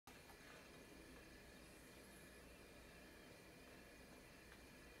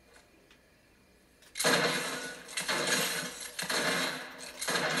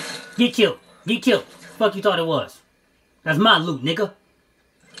Get killed. Get killed. Fuck you thought it was. That's my loot, nigga.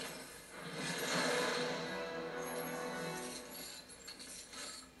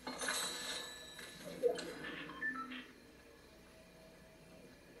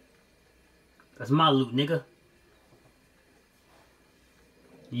 That's my loot, nigga.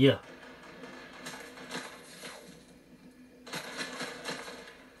 Yeah.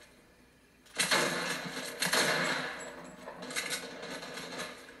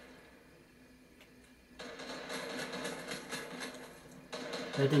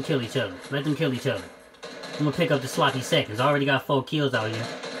 Let them kill each other. Let them kill each other. I'm gonna pick up the sloppy seconds. I already got 4 kills out here.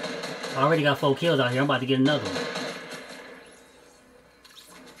 I already got 4 kills out here. I'm about to get another one.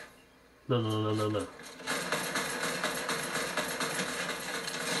 Look, look, look, look, look.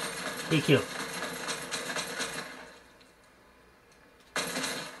 He killed.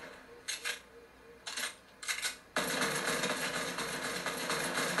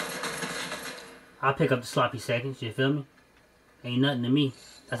 I'll pick up the sloppy seconds, you feel me? Ain't nothing to me.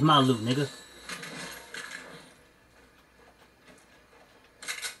 That's my loot, nigga.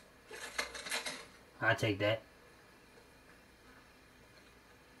 I'll take that.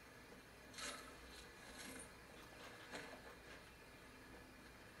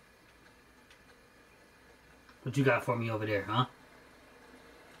 What you got for me over there, huh?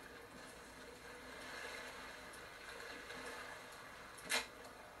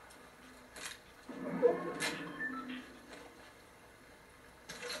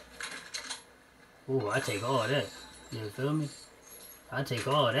 Ooh, I take all that. You feel me? I take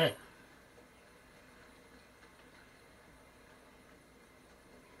all that.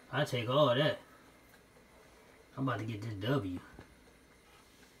 I take all that. I'm about to get this W.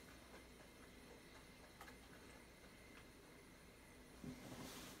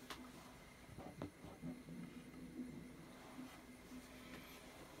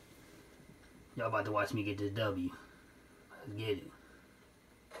 Y'all about to watch me get this W. Let's get it.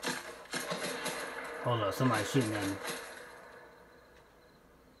 Hold up, somebody shooting at me.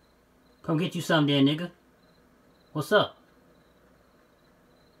 Come get you something there, nigga. What's up?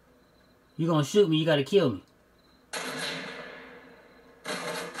 You gonna shoot me, you gotta kill me.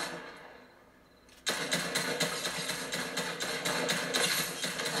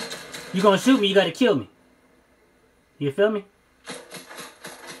 You gonna shoot me, you gotta kill me. You feel me?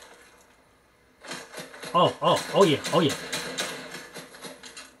 Oh yeah, oh yeah.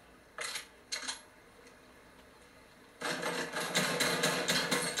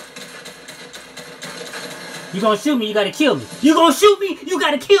 You gonna shoot me, you gotta kill me. You gonna shoot me, you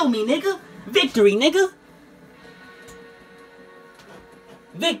gotta kill me, nigga. Victory, nigga.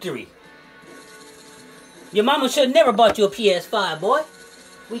 Victory. Your mama should never bought you a PS5, boy.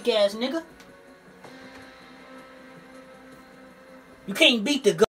 Weak ass nigga. You can't beat the